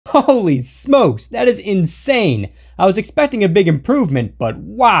Holy smokes, that is insane. I was expecting a big improvement, but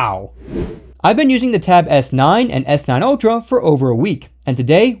wow. I've been using the Tab S9 and S9 Ultra for over a week, and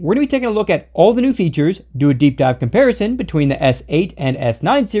today we're going to be taking a look at all the new features, do a deep dive comparison between the S8 and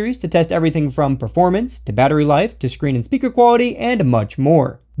S9 series to test everything from performance to battery life to screen and speaker quality and much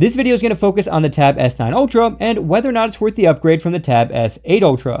more. This video is going to focus on the Tab S9 Ultra and whether or not it's worth the upgrade from the Tab S8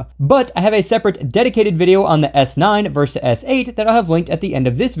 Ultra. But I have a separate dedicated video on the S9 versus S8 that I'll have linked at the end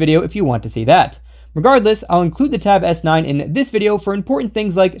of this video if you want to see that. Regardless, I'll include the Tab S9 in this video for important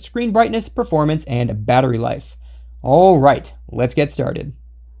things like screen brightness, performance, and battery life. Alright, let's get started.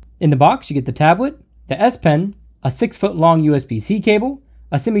 In the box, you get the tablet, the S Pen, a 6-foot long USB-C cable,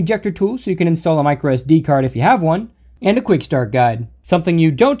 a SIM ejector tool so you can install a microSD card if you have one, and a quick start guide. Something you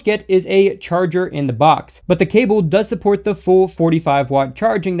don't get is a charger in the box, but the cable does support the full 45-watt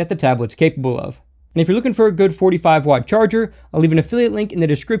charging that the tablet's capable of. And if you're looking for a good 45-watt charger, I'll leave an affiliate link in the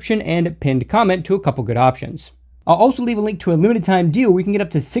description and pinned comment to a couple good options. I'll also leave a link to a limited time deal where you can get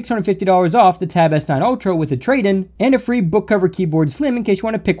up to $650 off the Tab S9 Ultra with a trade-in and a free book cover keyboard slim in case you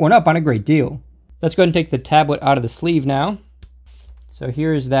want to pick one up on a great deal. Let's go ahead and take the tablet out of the sleeve now. So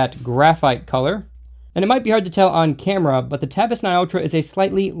here's that graphite color. And it might be hard to tell on camera, but the Tab S9 Ultra is a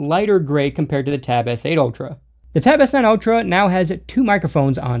slightly lighter gray compared to the Tab S8 Ultra. The Tab S9 Ultra now has 2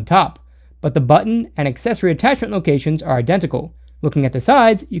 microphones on top, but the button and accessory attachment locations are identical. Looking at the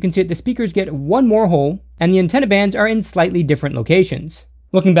sides, you can see that the speakers get one more hole, and the antenna bands are in slightly different locations.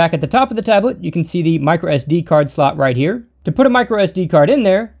 Looking back at the top of the tablet, you can see the microSD card slot right here. To put a microSD card in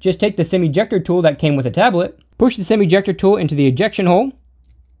there, just take the SIM ejector tool that came with the tablet, push the SIM ejector tool into the ejection hole,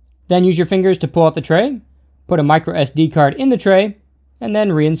 then use your fingers to pull out the tray, put a microSD card in the tray, and then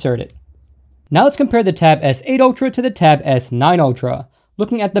reinsert it. Now let's compare the Tab S8 Ultra to the Tab S9 Ultra.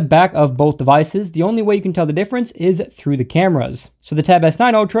 Looking at the back of both devices, the only way you can tell the difference is through the cameras. So the Tab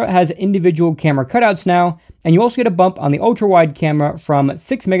S9 Ultra has individual camera cutouts now, and you also get a bump on the ultra-wide camera from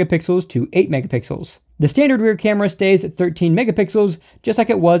 6 megapixels to 8 megapixels. The standard rear camera stays at 13 megapixels, just like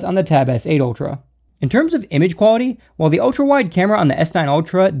it was on the Tab S8 Ultra. In terms of image quality, while the ultra-wide camera on the S9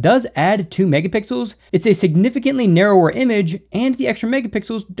 Ultra does add 2 megapixels, it's a significantly narrower image, and the extra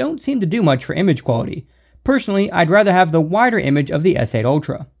megapixels don't seem to do much for image quality. Personally, I'd rather have the wider image of the S8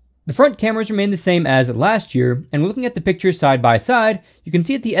 Ultra. The front cameras remain the same as last year, and looking at the pictures side by side, you can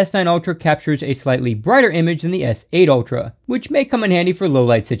see that the S9 Ultra captures a slightly brighter image than the S8 Ultra, which may come in handy for low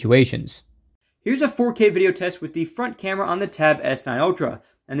light situations. Here's a 4K video test with the front camera on the Tab S9 Ultra,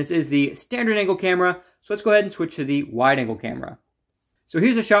 and this is the standard angle camera, so let's go ahead and switch to the wide angle camera. So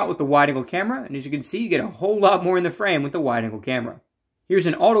here's a shot with the wide angle camera, and as you can see, you get a whole lot more in the frame with the wide angle camera. Here's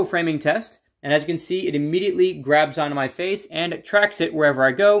an auto framing test. And as you can see, it immediately grabs onto my face and tracks it wherever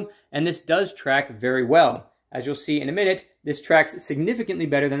I go, and this does track very well. As you'll see in a minute, this tracks significantly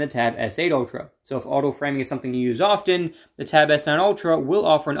better than the Tab S8 Ultra. So if auto framing is something you use often, the Tab S9 Ultra will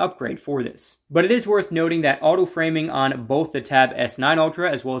offer an upgrade for this. But it is worth noting that auto framing on both the Tab S9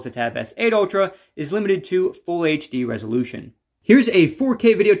 Ultra as well as the Tab S8 Ultra is limited to Full HD resolution. Here's a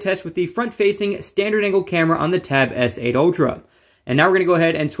 4K video test with the front-facing standard angle camera on the Tab S8 Ultra. And now we're going to go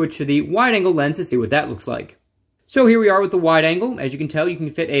ahead and switch to the wide angle lens to see what that looks like. So here we are with the wide angle. As you can tell, you can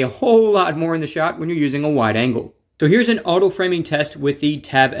fit a whole lot more in the shot when you're using a wide angle. So here's an auto framing test with the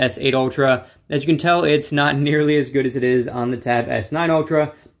Tab S8 Ultra. As you can tell, it's not nearly as good as it is on the Tab S9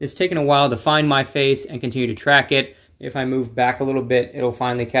 Ultra. It's taken a while to find my face and continue to track it. If I move back a little bit, it'll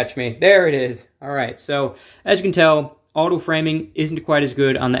finally catch me. There it is. All right, so as you can tell, auto framing isn't quite as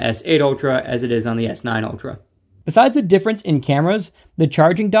good on the S8 Ultra as it is on the S9 Ultra. Besides the difference in cameras, the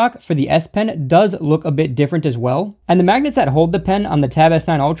charging dock for the S Pen does look a bit different as well, and the magnets that hold the pen on the Tab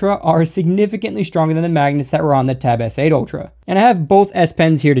S9 Ultra are significantly stronger than the magnets that were on the Tab S8 Ultra, and I have both S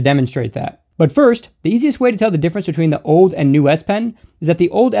Pens here to demonstrate that. But first, the easiest way to tell the difference between the old and new S Pen is that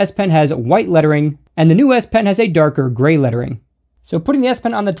the old S Pen has white lettering, and the new S Pen has a darker gray lettering. So putting the S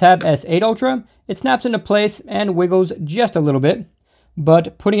Pen on the Tab S8 Ultra, it snaps into place and wiggles just a little bit,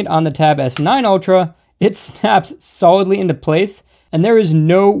 but putting it on the Tab S9 Ultra, it snaps solidly into place, and there is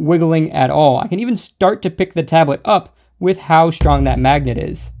no wiggling at all. I can even start to pick the tablet up with how strong that magnet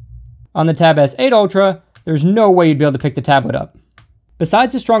is. On the Tab S8 Ultra, there's no way you'd be able to pick the tablet up.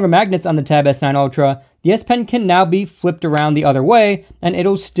 Besides the stronger magnets on the Tab S9 Ultra, the S Pen can now be flipped around the other way, and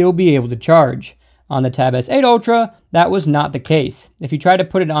it'll still be able to charge. On the Tab S8 Ultra, that was not the case. If you try to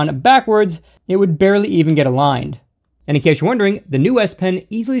put it on backwards, it would barely even get aligned. And in case you're wondering, the new S Pen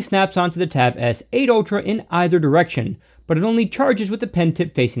easily snaps onto the Tab S8 Ultra in either direction, but it only charges with the pen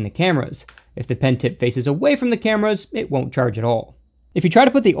tip facing the cameras. If the pen tip faces away from the cameras, it won't charge at all. If you try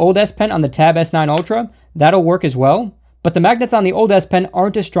to put the old S Pen on the Tab S9 Ultra, that'll work as well, But the magnets on the old S Pen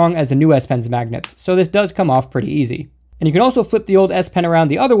aren't as strong as the new S Pen's magnets, so this does come off pretty easy. And you can also flip the old S Pen around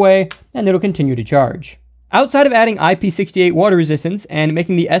the other way, and it'll continue to charge. Outside of adding IP68 water resistance and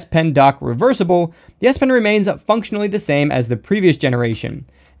making the S Pen dock reversible, the S Pen remains functionally the same as the previous generation.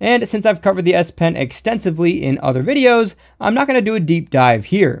 And since I've covered the S Pen extensively in other videos, I'm not going to do a deep dive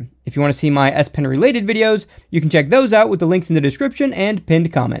here. If you want to see my S Pen related videos, you can check those out with the links in the description and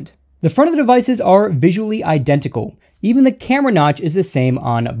pinned comment. The front of the devices are visually identical. Even the camera notch is the same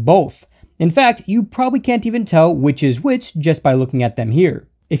on both. In fact, you probably can't even tell which is which just by looking at them here.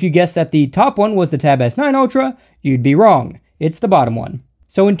 If you guessed that the top one was the Tab S9 Ultra, you'd be wrong. It's the bottom one.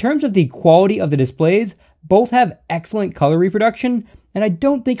 So in terms of the quality of the displays, both have excellent color reproduction, and I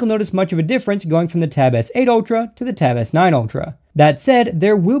don't think you'll notice much of a difference going from the Tab S8 Ultra to the Tab S9 Ultra. That said,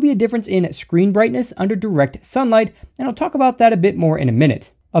 there will be a difference in screen brightness under direct sunlight, and I'll talk about that a bit more in a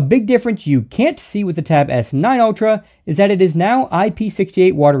minute. A big difference you can't see with the Tab S9 Ultra is that it is now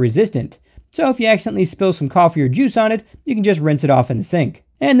IP68 water resistant. So if you accidentally spill some coffee or juice on it, you can just rinse it off in the sink.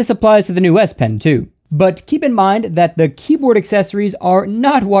 And this applies to the new S Pen too. But keep in mind that the keyboard accessories are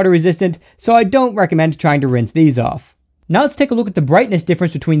not water resistant, so I don't recommend trying to rinse these off. Now let's take a look at the brightness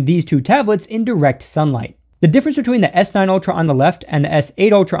difference between these two tablets in direct sunlight. The difference between the S9 Ultra on the left and the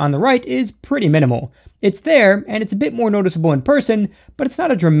S8 Ultra on the right is pretty minimal. It's there, and it's a bit more noticeable in person, but it's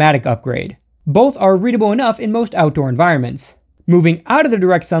not a dramatic upgrade. Both are readable enough in most outdoor environments. Moving out of the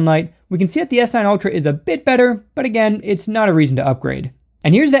direct sunlight, we can see that the S9 Ultra is a bit better, but again, it's not a reason to upgrade.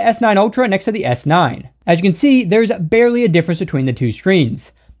 And here's the S9 Ultra next to the S9. As you can see, there's barely a difference between the two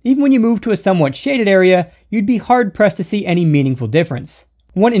screens. Even when you move to a somewhat shaded area, you'd be hard-pressed to see any meaningful difference.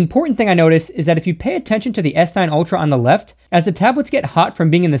 One important thing I noticed is that if you pay attention to the S9 Ultra on the left, as the tablets get hot from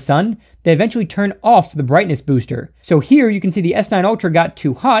being in the sun, they eventually turn off the brightness booster. So here you can see the S9 Ultra got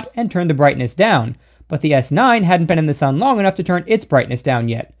too hot and turned the brightness down, but the S9 hadn't been in the sun long enough to turn its brightness down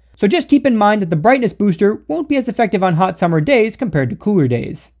yet. So just keep in mind that the brightness booster won't be as effective on hot summer days compared to cooler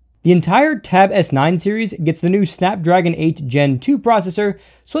days. The entire Tab S9 series gets the new Snapdragon 8 Gen 2 processor,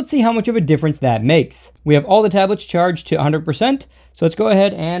 so let's see how much of a difference that makes. We have all the tablets charged to 100%, so let's go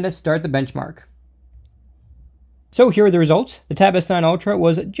ahead and start the benchmark. So here are the results. The Tab S9 Ultra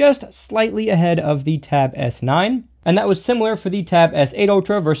was just slightly ahead of the Tab S9, and that was similar for the Tab S8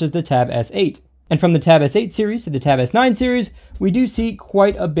 Ultra versus the Tab S8. And from the Tab S8 series to the Tab S9 series, we do see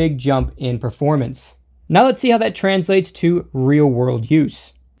quite a big jump in performance. Now let's see how that translates to real-world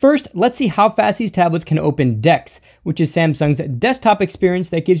use. First, let's see how fast these tablets can open DeX, which is Samsung's desktop experience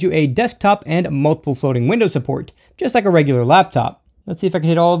that gives you a desktop and multiple floating window support, just like a regular laptop. Let's see if I can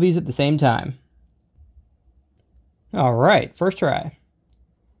hit all of these at the same time. All right, first try.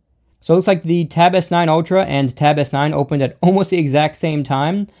 So it looks like the Tab S9 Ultra and Tab S9 opened at almost the exact same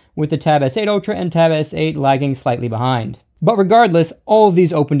time, with the Tab S8 Ultra and Tab S8 lagging slightly behind. But regardless, all of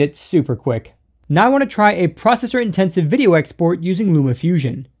these opened it super quick. Now I want to try a processor-intensive video export using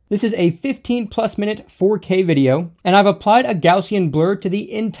LumaFusion. This is a 15+ minute 4K video, and I've applied a Gaussian blur to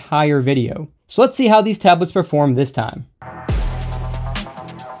the entire video. So let's see how these tablets perform this time.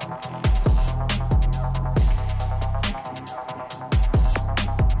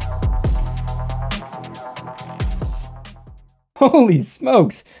 Holy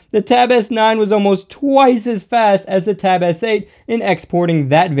smokes! The Tab S9 was almost twice as fast as the Tab S8 in exporting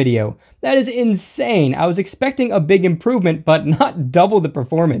that video. That is insane. I was expecting a big improvement, but not double the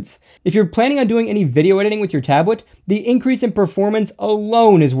performance. If you're planning on doing any video editing with your tablet, the increase in performance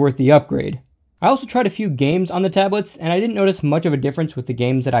alone is worth the upgrade. I also tried a few games on the tablets, and I didn't notice much of a difference with the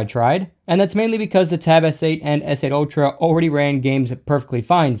games that I tried, and that's mainly because the Tab S8 and S8 Ultra already ran games perfectly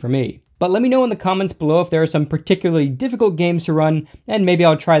fine for me. But let me know in the comments below if there are some particularly difficult games to run, and maybe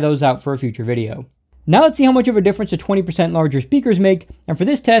I'll try those out for a future video. Now let's see how much of a difference the 20% larger speakers make, and for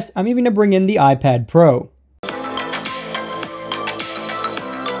this test, I'm even going to bring in the iPad Pro.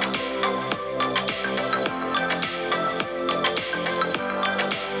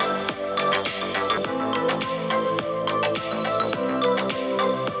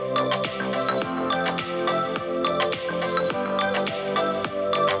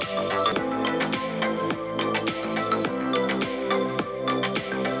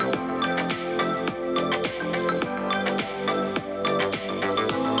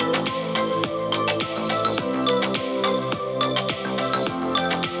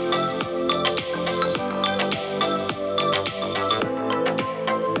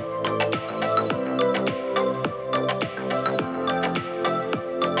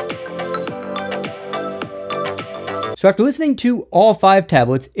 So after listening to all 5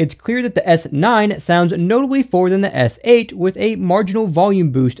 tablets, it's clear that the S9 sounds notably forward than the S8 with a marginal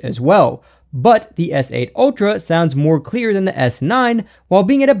volume boost as well. but the S8 Ultra sounds more clear than the S9 while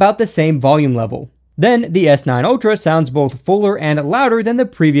being at about the same volume level. Then the S9 Ultra sounds both fuller and louder than the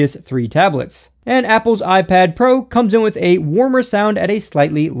previous 3 tablets. And Apple's iPad Pro comes in with a warmer sound at a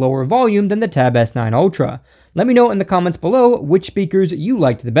slightly lower volume than the Tab S9 Ultra. Let me know in the comments below which speakers you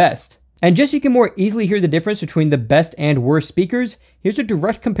liked the best. And just so you can more easily hear the difference between the best and worst speakers, here's a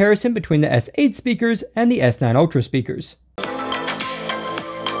direct comparison between the S8 speakers and the S9 Ultra speakers.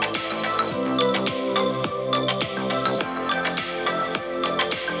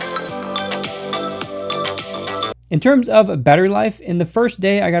 In terms of battery life, in the first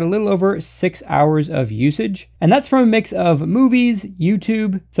day I got a little over 6 hours of usage, and that's from a mix of movies,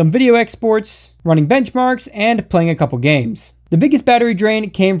 YouTube, some video exports, running benchmarks, and playing a couple games. The biggest battery drain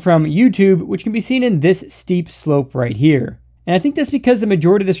came from YouTube, which can be seen in this steep slope right here. And I think that's because the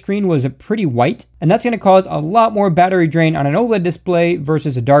majority of the screen was pretty white, and that's going to cause a lot more battery drain on an OLED display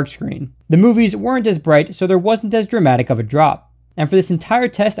versus a dark screen. The movies weren't as bright, so there wasn't as dramatic of a drop. And for this entire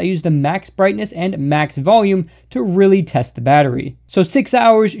test, I used the max brightness and max volume to really test the battery. So 6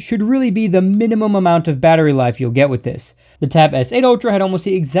 hours should really be the minimum amount of battery life you'll get with this. The Tab S8 Ultra had almost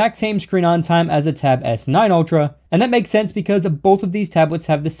the exact same screen on time as the Tab S9 Ultra, and that makes sense because both of these tablets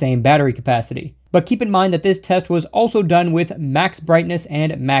have the same battery capacity. But keep in mind that this test was also done with max brightness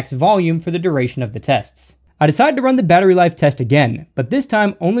and max volume for the duration of the tests. I decided to run the battery life test again, but this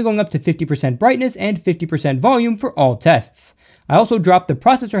time only going up to 50% brightness and 50% volume for all tests. I also dropped the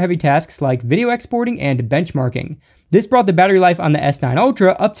processor-heavy tasks like video exporting and benchmarking. This brought the battery life on the S9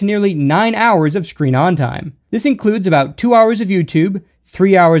 Ultra up to nearly 9 hours of screen-on time. This includes about 2 hours of YouTube,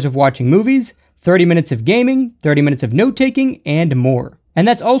 3 hours of watching movies, 30 minutes of gaming, 30 minutes of note-taking, and more. And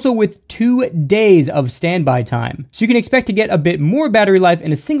that's also with 2 days of standby time. So you can expect to get a bit more battery life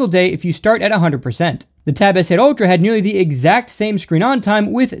in a single day if you start at 100%. The Tab S8 Ultra had nearly the exact same screen-on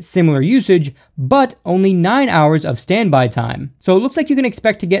time with similar usage, but only 9 hours of standby time. So it looks like you can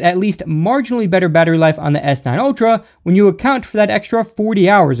expect to get at least marginally better battery life on the S9 Ultra when you account for that extra 40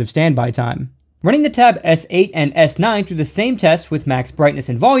 hours of standby time. Running the Tab S8 and S9 through the same test with max brightness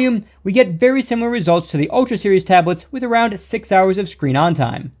and volume, we get very similar results to the Ultra series tablets with around 6 hours of screen-on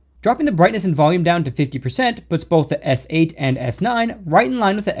time. Dropping the brightness and volume down to 50% puts both the S8 and S9 right in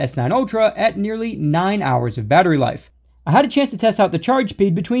line with the S9 Ultra at nearly 9 hours of battery life. I had a chance to test out the charge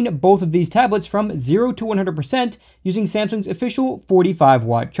speed between both of these tablets from 0 to 100% using Samsung's official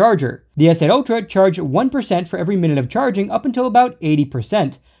 45-watt charger. The S8 Ultra charged 1% for every minute of charging up until about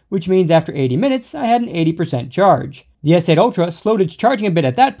 80%, which means after 80 minutes I had an 80% charge. The S8 Ultra slowed its charging a bit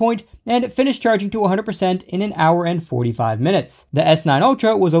at that point and finished charging to 100% in an hour and 45 minutes. The S9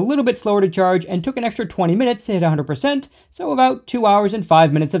 Ultra was a little bit slower to charge and took an extra 20 minutes to hit 100%, so about 2 hours and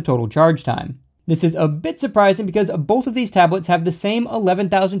 5 minutes of total charge time. This is a bit surprising because both of these tablets have the same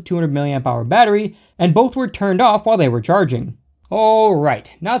 11,200 mAh battery, and both were turned off while they were charging.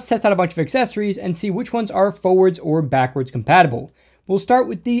 Alright, now let's test out a bunch of accessories and see which ones are forwards or backwards compatible. We'll start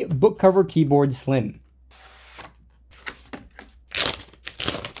with the book cover keyboard Slim.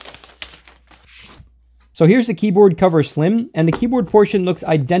 So here's the keyboard cover Slim, and the keyboard portion looks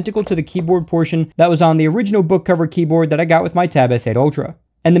identical to the keyboard portion that was on the original book cover keyboard that I got with my Tab S8 Ultra.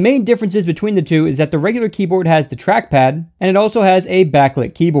 And the main differences between the two is that the regular keyboard has the trackpad, and it also has a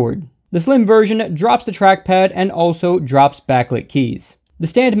backlit keyboard. The Slim version drops the trackpad and also drops backlit keys. The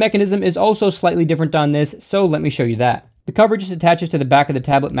stand mechanism is also slightly different on this, so let me show you that. The cover just attaches to the back of the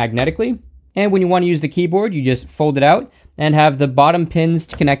tablet magnetically, and when you want to use the keyboard, you just fold it out and have the bottom pins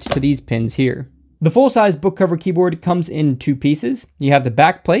to connect to these pins here. The full-size book cover keyboard comes in 2 pieces. You have the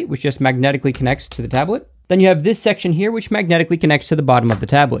back plate, which just magnetically connects to the tablet. Then you have this section here, which magnetically connects to the bottom of the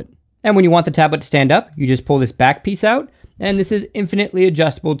tablet. And when you want the tablet to stand up, you just pull this back piece out, and this is infinitely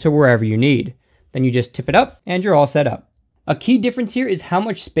adjustable to wherever you need. Then you just tip it up, and you're all set up. A key difference here is how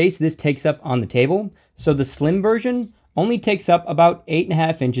much space this takes up on the table. So the Slim version only takes up about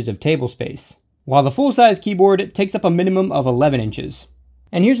 8.5 inches of table space, while the full-size keyboard takes up a minimum of 11 inches.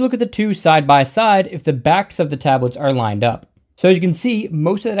 And here's a look at the two side by side if the backs of the tablets are lined up. So as you can see,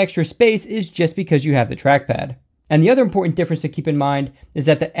 most of that extra space is just because you have the trackpad. And the other important difference to keep in mind is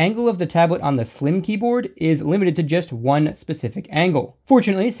that the angle of the tablet on the Slim keyboard is limited to just one specific angle.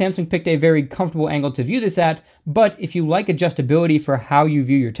 Fortunately, Samsung picked a very comfortable angle to view this at, but if you like adjustability for how you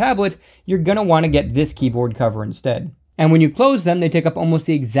view your tablet, you're gonna wanna get this keyboard cover instead. And when you close them, they take up almost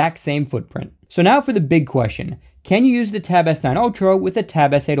the exact same footprint. So now for the big question. Can you use the Tab S9 Ultra with the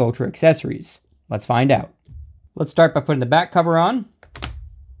Tab S8 Ultra accessories? Let's find out. Let's start by putting the back cover on.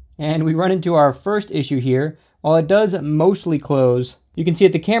 And we run into our first issue here. While it does mostly close, You can see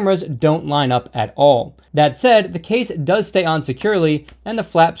that the cameras don't line up at all. That said, the case does stay on securely and the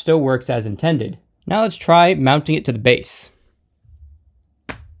flap still works as intended. Now let's try mounting it to the base.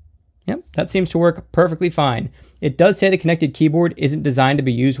 Yep, that seems to work perfectly fine. It does say the connected keyboard isn't designed to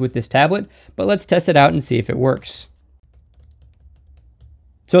be used with this tablet, but let's test it out and see if it works.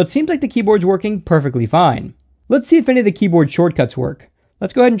 So it seems like the keyboard's working perfectly fine. Let's see if any of the keyboard shortcuts work.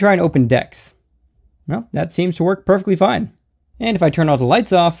 Let's go ahead and try and open Dex. Well, that seems to work perfectly fine. And if I turn all the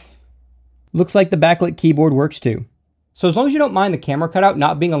lights off, looks like the backlit keyboard works too. So as long as you don't mind the camera cutout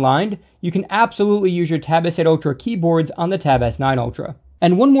not being aligned, you can absolutely use your Tab S8 Ultra keyboards on the Tab S9 Ultra.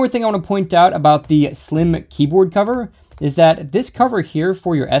 And one more thing I want to point out about the slim keyboard cover is that this cover here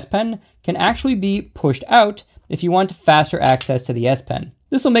for your S Pen can actually be pushed out if you want faster access to the S Pen.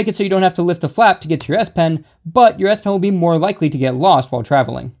 This will make it so you don't have to lift the flap to get to your S Pen, but your S Pen will be more likely to get lost while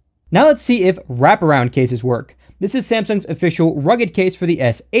traveling. Now let's see if wraparound cases work. This is Samsung's official rugged case for the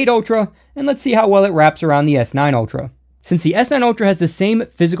S8 Ultra, and let's see how well it wraps around the S9 Ultra. Since the S9 Ultra has the same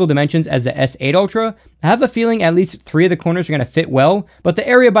physical dimensions as the S8 Ultra, I have a feeling at least 3 of the corners are going to fit well, but the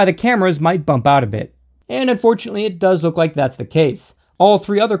area by the cameras might bump out a bit. And unfortunately, it does look like that's the case. All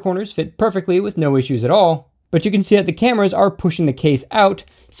 3 other corners fit perfectly with no issues at all, but you can see that the cameras are pushing the case out,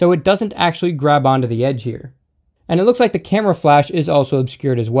 so it doesn't actually grab onto the edge here. And it looks like the camera flash is also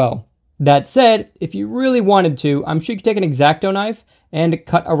obscured as well. That said, if you really wanted to, I'm sure you could take an X-Acto knife and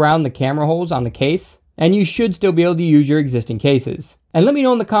cut around the camera holes on the case, and you should still be able to use your existing cases. And let me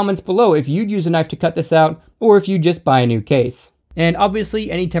know in the comments below if you'd use a knife to cut this out, or if you just buy a new case. And obviously,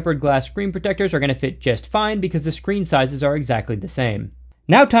 any tempered glass screen protectors are going to fit just fine because the screen sizes are exactly the same.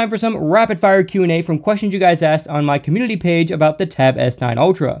 Now time for some rapid fire Q&A from questions you guys asked on my community page about the Tab S9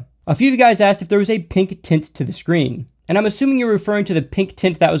 Ultra. A few of you guys asked if there was a pink tint to the screen. And I'm assuming you're referring to the pink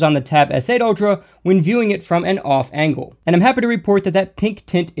tint that was on the Tab S8 Ultra when viewing it from an off angle. And I'm happy to report that that pink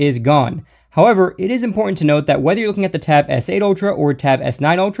tint is gone. However, it is important to note that whether you're looking at the Tab S8 Ultra or Tab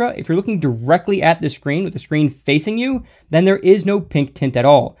S9 Ultra, if you're looking directly at the screen with the screen facing you, then there is no pink tint at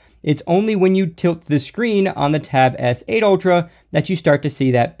all. It's only when you tilt the screen on the Tab S8 Ultra that you start to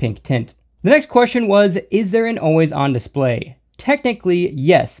see that pink tint. The next question was, is there an always on display? Technically,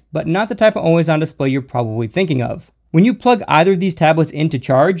 yes, but not the type of always on display you're probably thinking of. When you plug either of these tablets into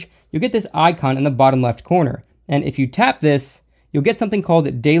charge, you'll get this icon in the bottom left corner. And if you tap this, you'll get something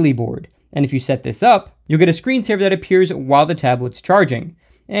called Daily Board. And if you set this up, you'll get a screensaver that appears while the tablet's charging.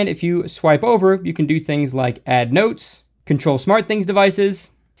 And if you swipe over, you can do things like add notes, control SmartThings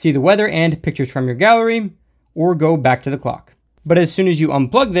devices, see the weather and pictures from your gallery, or go back to the clock. But as soon as you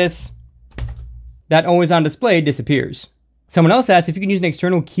unplug this, that always on display disappears. Someone else asked if you can use an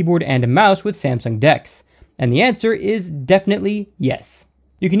external keyboard and a mouse with Samsung DeX. And the answer is definitely yes.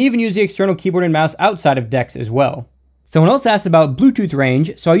 You can even use the external keyboard and mouse outside of DeX as well. Someone else asked about Bluetooth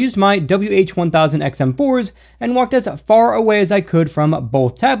range, so I used my WH-1000XM4s and walked as far away as I could from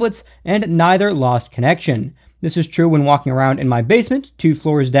both tablets, and neither lost connection. This is true when walking around in my basement, 2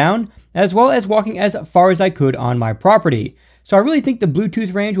 floors down, as well as walking as far as I could on my property. So I really think the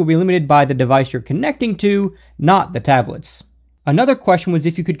Bluetooth range will be limited by the device you're connecting to, not the tablets. Another question was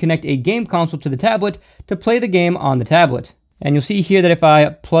if you could connect a game console to the tablet to play the game on the tablet. And you'll see here that if I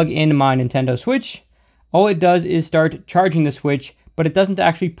plug in my Nintendo Switch, all it does is start charging the Switch, but it doesn't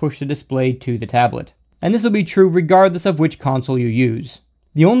actually push the display to the tablet. And this will be true regardless of which console you use.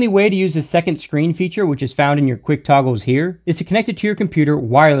 The only way to use the second screen feature, which is found in your quick toggles here, is to connect it to your computer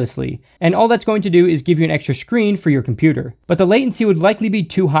wirelessly. And all that's going to do is give you an extra screen for your computer. But the latency would likely be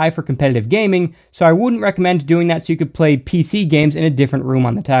too high for competitive gaming, so I wouldn't recommend doing that so you could play PC games in a different room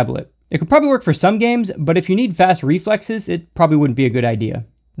on the tablet. It could probably work for some games, but if you need fast reflexes, it probably wouldn't be a good idea.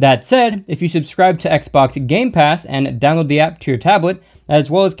 That said, if you subscribe to Xbox Game Pass and download the app to your tablet,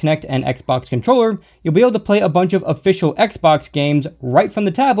 as well as connect an Xbox controller, you'll be able to play a bunch of official Xbox games right from the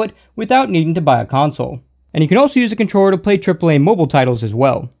tablet without needing to buy a console. And you can also use a controller to play AAA mobile titles as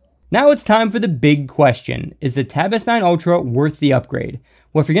well. Now it's time for the big question. Is the Tab S9 Ultra worth the upgrade?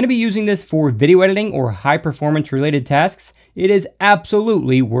 Well, if you're going to be using this for video editing or high performance related tasks, it is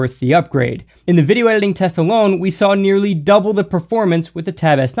absolutely worth the upgrade. In the video editing test alone, we saw nearly double the performance with the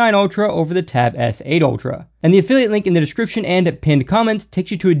Tab S9 Ultra over the Tab S8 Ultra. And the affiliate link in the description and pinned comment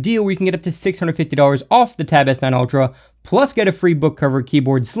takes you to a deal where you can get up to $650 off the Tab S9 Ultra, plus get a free book cover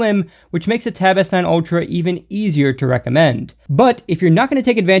keyboard slim, which makes the Tab S9 Ultra even easier to recommend. But if you're not going to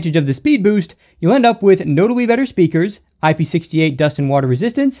take advantage of the speed boost, you'll end up with notably better speakers, IP68 dust and water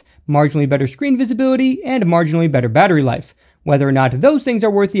resistance, marginally better screen visibility, and marginally better battery life. Whether or not those things are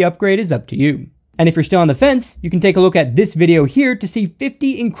worth the upgrade is up to you. And if you're still on the fence, you can take a look at this video here to see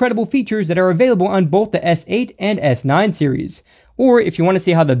 50 incredible features that are available on both the S8 and S9 series. Or if you want to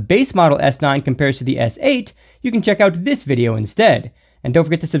see how the base model S9 compares to the S8, you can check out this video instead. And don't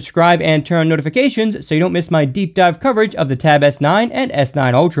forget to subscribe and turn on notifications so you don't miss my deep dive coverage of the Tab S9 and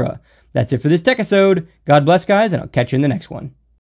S9 Ultra. That's it for this tech episode. God bless, guys, and I'll catch you in the next one.